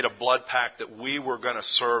 we made a blood pact that we were going to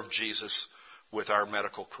serve Jesus with our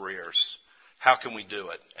medical careers. How can we do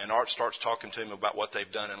it?" And Art starts talking to him about what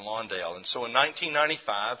they've done in Lawndale. And so in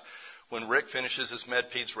 1995, when Rick finishes his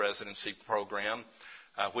MedPeds residency program,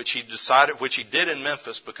 which he did in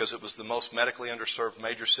Memphis because it was the most medically underserved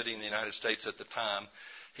major city in the United States at the time,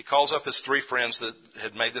 he calls up his 3 friends that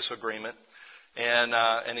had made this agreement,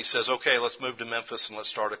 and he says, "Okay, let's move to Memphis and let's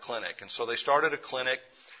start a clinic." And so they started a clinic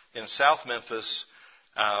in South Memphis,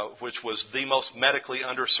 which was the most medically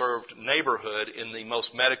underserved neighborhood in the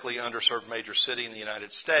most medically underserved major city in the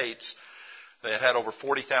United States. They had over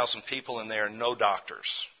 40,000 people in there and no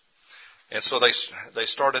doctors. And so they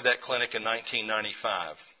started that clinic in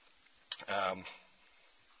 1995.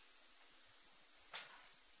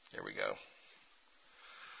 Here we go.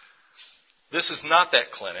 This is not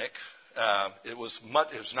that clinic. It was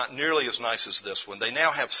not nearly as nice as this one. They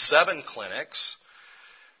now have 7 clinics.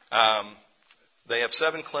 They have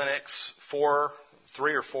 7 clinics,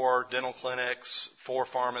 3 or 4 dental clinics, 4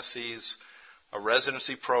 pharmacies, a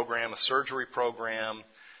residency program, a surgery program.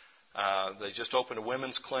 They just opened a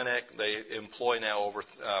women's clinic. They employ now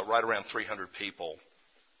right around 300 people.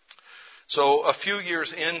 So a few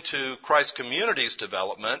years into Christ Community's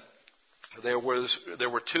development, there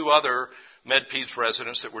were 2 other MedPeds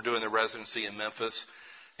residents that were doing their residency in Memphis.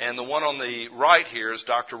 And the one on the right here is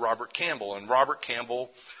Dr. Robert Campbell. And Robert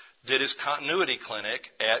Campbell did his continuity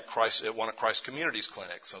clinic at one of Christ Community's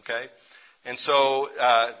clinics, okay? And so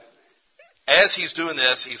as he's doing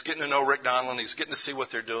this, he's getting to know Rick Donlin, he's getting to see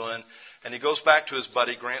what they're doing, and he goes back to his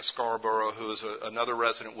buddy Grant Scarborough, who is another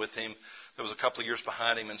resident with him that was a couple of years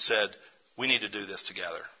behind him, and said, "We need to do this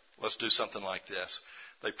together. Let's do something like this."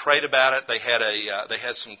 They prayed about it. They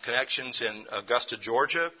had some connections in Augusta,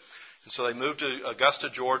 Georgia. And so they moved to Augusta,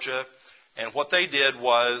 Georgia. And what they did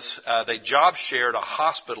was they job shared a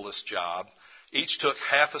hospitalist job. Each took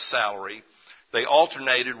half a salary. They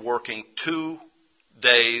alternated working 2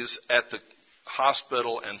 days at the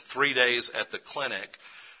hospital and 3 days at the clinic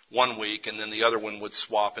one week, and then the other one would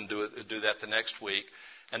swap and do that the next week.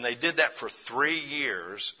 And they did that for 3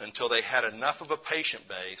 years until they had enough of a patient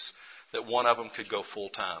base that one of them could go full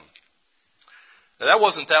time. Now, that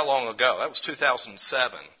wasn't that long ago. That was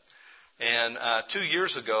 2007. And 2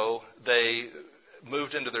 years ago, they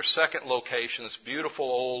moved into their second location, this beautiful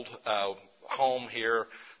old home here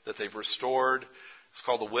that they've restored. It's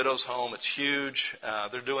called the Widow's Home. It's huge.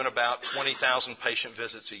 They're doing about 20,000 patient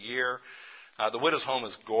visits a year. The Widow's Home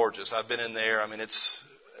is gorgeous. I've been in there. I mean, it's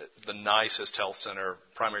the nicest health center,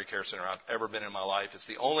 primary care center I've ever been in my life. It's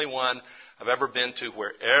the only one I've ever been to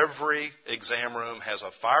where every exam room has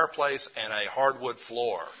a fireplace and a hardwood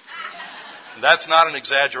floor. That's not an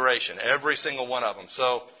exaggeration. Every single one of them.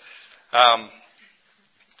 So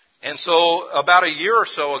about a year or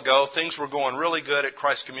so ago, things were going really good at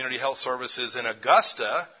Christ Community Health Services in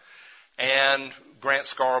Augusta. And Grant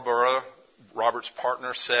Scarborough, Robert's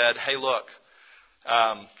partner, said, hey, look,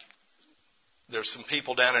 there's some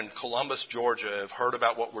people down in Columbus, Georgia, have heard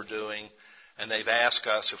about what we're doing, and they've asked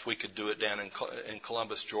us if we could do it down in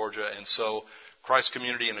Columbus, Georgia. And so Christ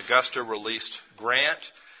Community in Augusta released Grant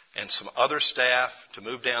and some other staff to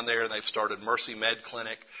move down there, and they've started Mercy Med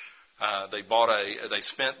Clinic. They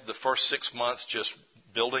spent the first 6 months just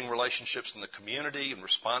building relationships in the community and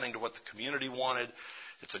responding to what the community wanted.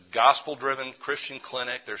 It's a gospel-driven Christian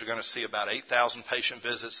clinic. They're going to see about 8,000 patient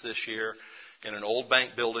visits this year in an old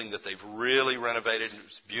bank building that they've really renovated.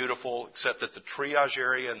 It's beautiful, except that the triage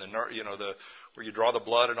area and where you draw the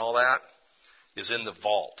blood and all that is in the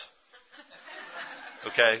vault.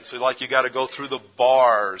 Okay, so like you got to go through the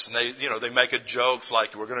bars, and they make a jokes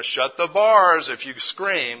like we're going to shut the bars if you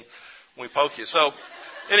scream when we poke you. So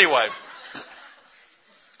anyway,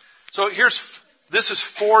 so this is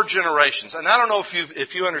 4 generations, and I don't know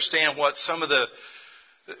if you understand what some of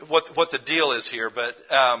what the deal is here, but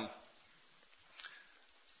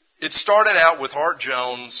it started out with Art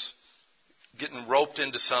Jones getting roped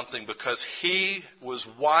into something because he was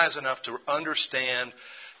wise enough to understand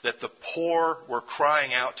that the poor were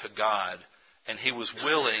crying out to God, and he was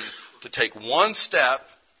willing to take one step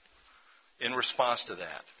in response to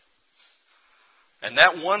that. And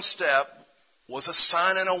that one step was a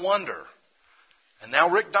sign and a wonder. And now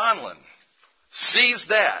Rick Donlin sees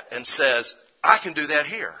that and says, I can do that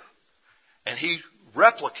here. And he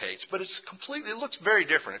replicates, but it looks very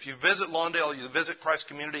different. If you visit Lawndale, you visit Christ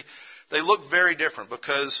Community, they look very different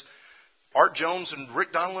because Art Jones and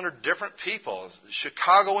Rick Donlin are different people.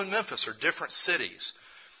 Chicago and Memphis are different cities.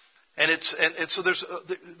 And so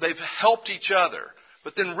they've helped each other.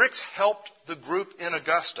 But then Rick's helped the group in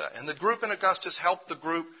Augusta, and the group in Augusta has helped the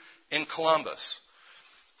group in Columbus.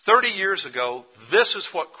 30 years ago, this is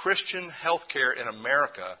what Christian healthcare in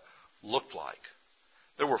America looked like.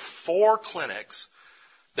 There were 4 clinics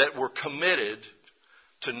that were committed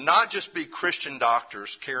to not just be Christian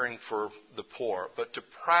doctors caring for the poor, but to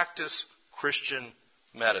practice Christian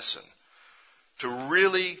medicine, to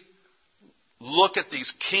really look at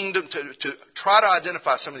these kingdom, to try to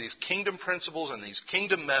identify some of these kingdom principles and these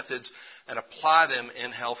kingdom methods and apply them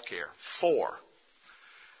in healthcare. 4.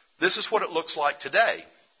 This is what it looks like today.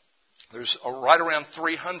 There's right around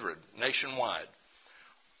 300 nationwide.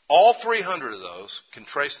 All 300 of those can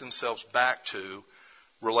trace themselves back to,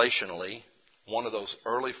 relationally, one of those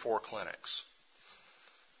early 4 clinics.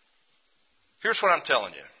 Here's what I'm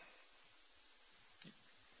telling you.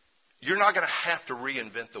 You're not going to have to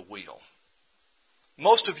reinvent the wheel.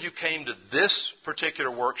 Most of you came to this particular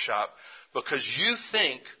workshop because you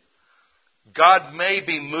think God may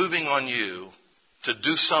be moving on you to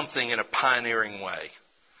do something in a pioneering way.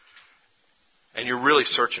 And you're really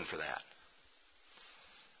searching for that.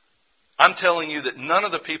 I'm telling you that none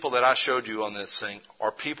of the people that I showed you on this thing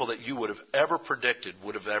are people that you would have ever predicted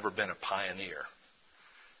would have ever been a pioneer.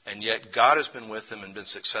 And yet God has been with them and been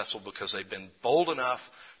successful because they've been bold enough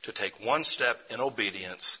to take one step in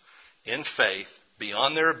obedience, in faith,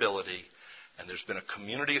 beyond their ability, and there's been a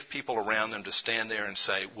community of people around them to stand there and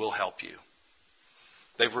say, we'll help you.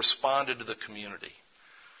 They've responded to the community.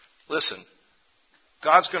 Listen,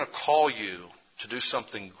 God's going to call you to do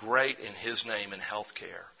something great in His name in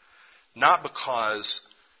healthcare, not because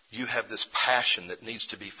you have this passion that needs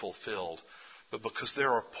to be fulfilled, but because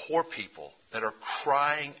there are poor people that are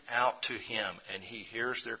crying out to Him, and He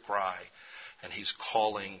hears their cry, and He's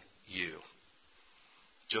calling you,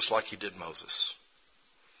 just like He did Moses.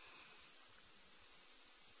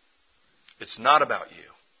 It's not about you.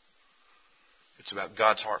 It's about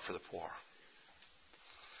God's heart for the poor.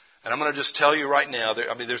 And I'm going to just tell you right now,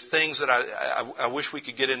 there's things that I wish we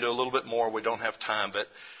could get into a little bit more. We don't have time, but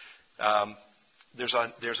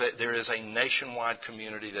there is a nationwide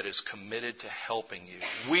community that is committed to helping you.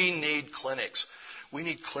 We need clinics. We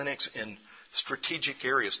need clinics in strategic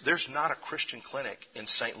areas. There's not a Christian clinic in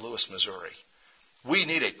St. Louis, Missouri. We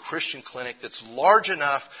need a Christian clinic that's large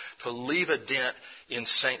enough to leave a dent in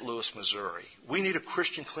St. Louis, Missouri. We need a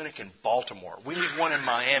Christian clinic in Baltimore. We need one in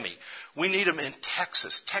Miami. We need them in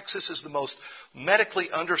Texas. Texas is the most medically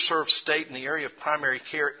underserved state in the area of primary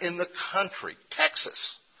care in the country.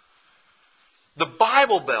 Texas. The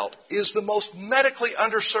Bible Belt is the most medically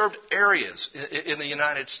underserved areas in the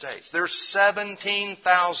United States. There's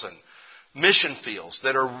 17,000 mission fields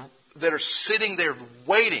that are sitting there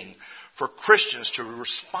waiting for Christians to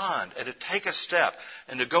respond and to take a step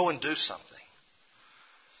and to go and do something.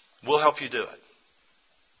 We'll help you do it.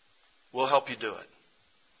 We'll help you do it.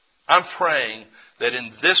 I'm praying that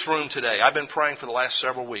in this room today, I've been praying for the last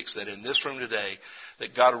several weeks, that in this room today,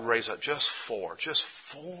 that God will raise up just four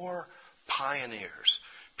pioneers.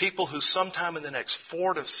 People who sometime in the next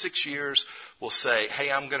 4 to 6 years will say, hey,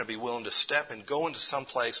 I'm going to be willing to step and go into some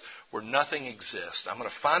place where nothing exists. I'm going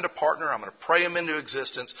to find a partner. I'm going to pray him into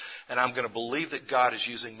existence. And I'm going to believe that God is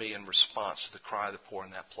using me in response to the cry of the poor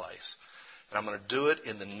in that place. And I'm going to do it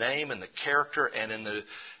in the name and the character and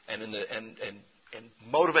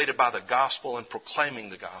motivated by the gospel and proclaiming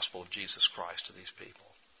the gospel of Jesus Christ to these people.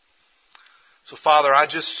 So, Father,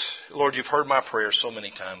 Lord, you've heard my prayers so many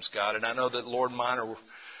times, God. And I know that, Lord, mine are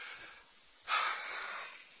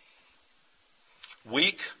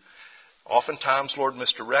weak, oftentimes, Lord,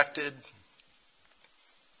 misdirected.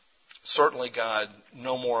 Certainly, God,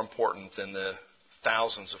 no more important than the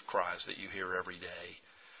thousands of cries that you hear every day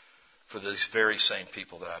for these very same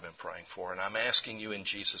people that I've been praying for. And I'm asking you in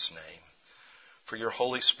Jesus' name for your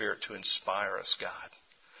Holy Spirit to inspire us, God.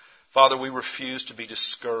 Father, we refuse to be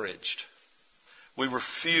discouraged. We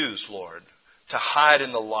refuse, Lord, to hide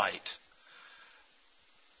in the light.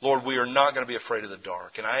 Lord, we are not going to be afraid of the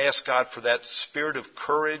dark. And I ask God for that spirit of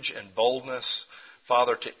courage and boldness,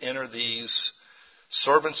 Father, to enter these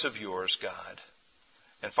servants of yours, God.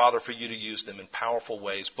 And, Father, for you to use them in powerful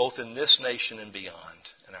ways, both in this nation and beyond.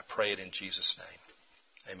 And I pray it in Jesus'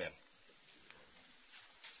 name. Amen.